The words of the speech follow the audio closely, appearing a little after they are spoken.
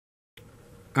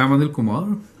I'm Anil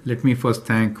Kumar. Let me first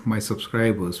thank my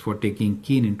subscribers for taking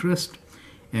keen interest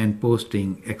and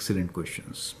posting excellent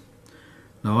questions.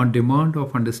 Now, on demand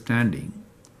of understanding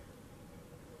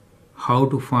how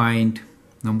to find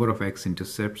number of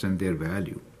x-intercepts and their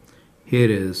value, here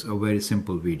is a very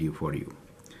simple video for you.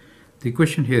 The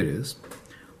question here is,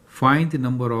 find the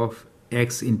number of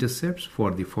x-intercepts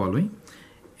for the following,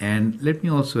 and let me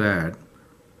also add,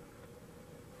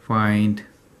 find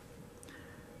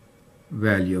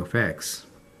value of x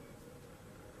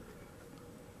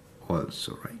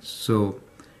also, right? So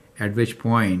at which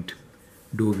point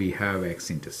do we have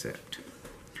x-intercept?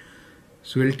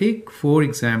 So we'll take 4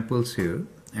 examples here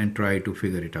and try to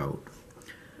figure it out.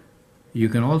 You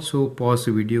can also pause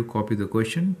the video, copy the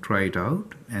question, try it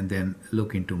out, and then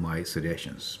look into my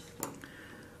suggestions.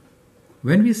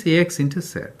 When we say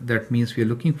x-intercept, that means we are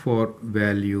looking for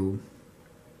value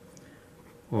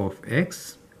of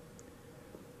x.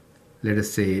 Let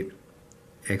us say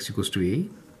x equals to a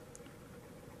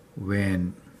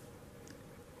when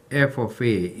f of a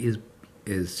is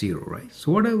 0, right?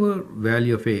 So whatever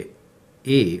value of a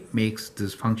makes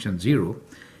this function 0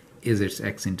 is its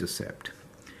x-intercept.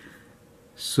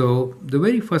 So the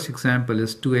very first example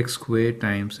is 2x squared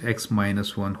times x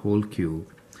minus 1 whole cube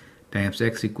times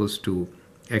x equals to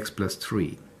x plus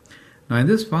 3. Now in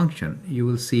this function you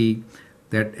will see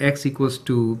that x equals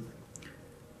to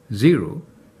 0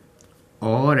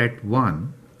 or at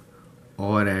 1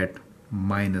 or at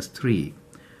minus 3.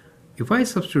 If I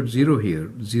substitute 0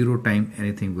 here, 0 times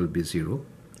anything will be 0.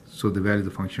 So the value of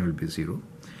the function will be 0.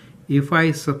 If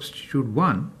I substitute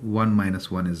 1, 1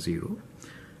 minus 1 is 0.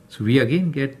 So we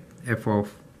again get f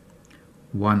of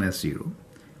 1 as 0.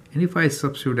 And if I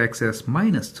substitute x as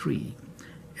minus 3,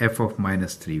 f of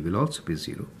minus 3 will also be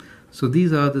 0. So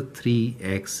these are the 3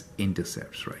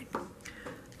 x-intercepts, right?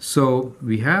 So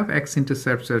we have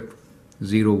x-intercepts at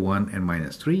 0, 1, and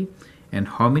minus 3. And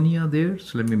how many are there?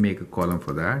 So let me make a column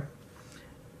for that,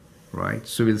 right?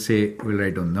 So we'll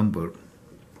write down number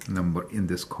in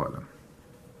this column.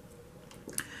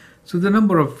 So the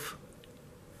number of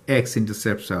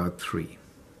x-intercepts are 3.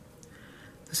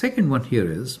 The second one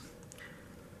here is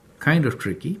kind of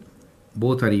tricky.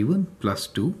 Both are even, plus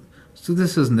 2. So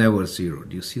this is never 0.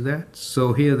 Do you see that?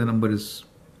 So here the number is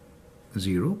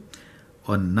 0,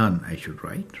 or none I should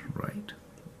write, right?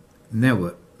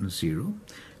 Never 0,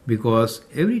 because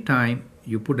every time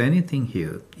you put anything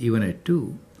here, even at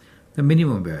 2, the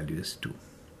minimum value is 2.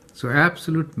 So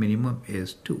absolute minimum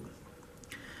is 2.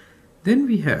 Then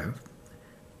we have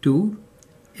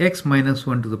 2x minus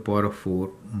 1 to the power of 4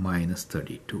 minus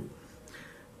 32.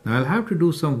 Now I'll have to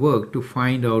do some work to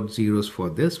find out zeros for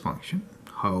this function.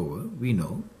 However, we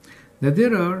know that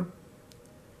there are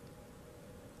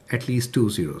at least 2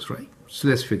 zeros, right? So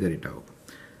let's figure it out.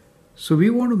 So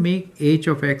we want to make h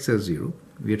of x as 0.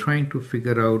 We are trying to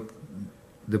figure out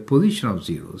the position of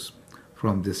zeros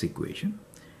from this equation.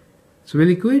 So we'll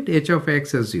equate h of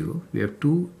x as 0. We have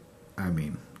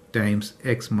times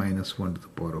x minus 1 to the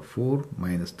power of 4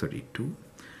 minus 32.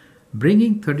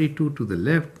 Bringing 32 to the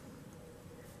left,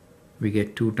 we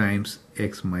get 2 times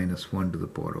x minus 1 to the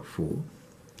power of 4.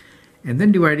 And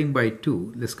then dividing by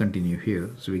 2, let's continue here.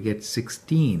 So we get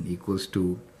 16 equals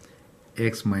to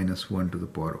x minus 1 to the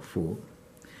power of 4.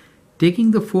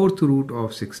 Taking the 4th root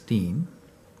of 16,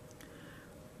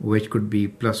 which could be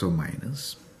plus or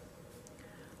minus,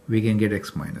 we can get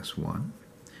x minus 1.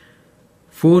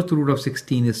 4th root of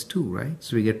 16 is 2, right?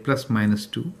 So we get plus minus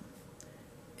 2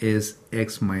 is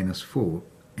x minus 4.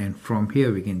 And from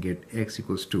here we can get x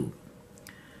equals to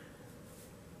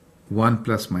 1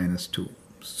 plus minus 2.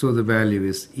 So the value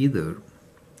is either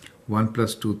 1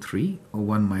 plus 2, 3, or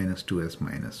 1 minus 2 as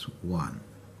minus 1.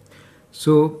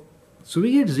 So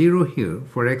we get 0 here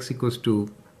for x equals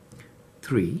to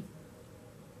 3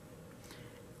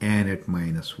 and at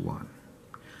minus 1.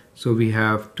 So we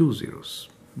have 2 zeros.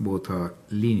 Both are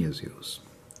linear zeros.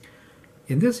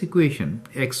 In this equation,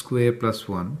 x squared plus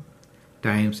 1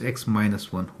 times x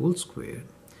minus 1 whole squared.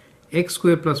 X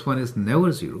squared plus 1 is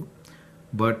never 0,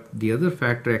 but the other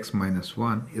factor x minus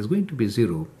 1 is going to be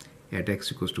 0 at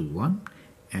x equals to 1,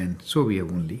 and so we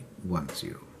have only 1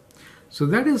 0. So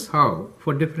that is how,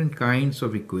 for different kinds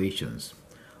of equations,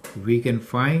 we can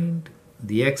find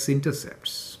the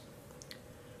x-intercepts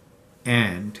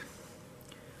and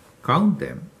count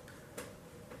them.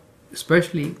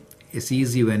 Especially, it's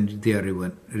easy when they are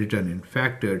written in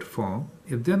factored form.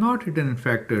 If they're not written in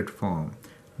factored form,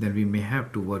 then we may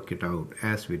have to work it out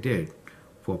as we did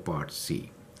for part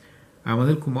C. I'm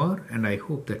Anil Kumar, and I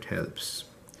hope that helps.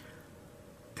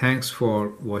 Thanks for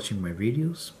watching my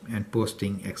videos and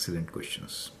posting excellent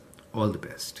questions. All the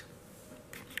best.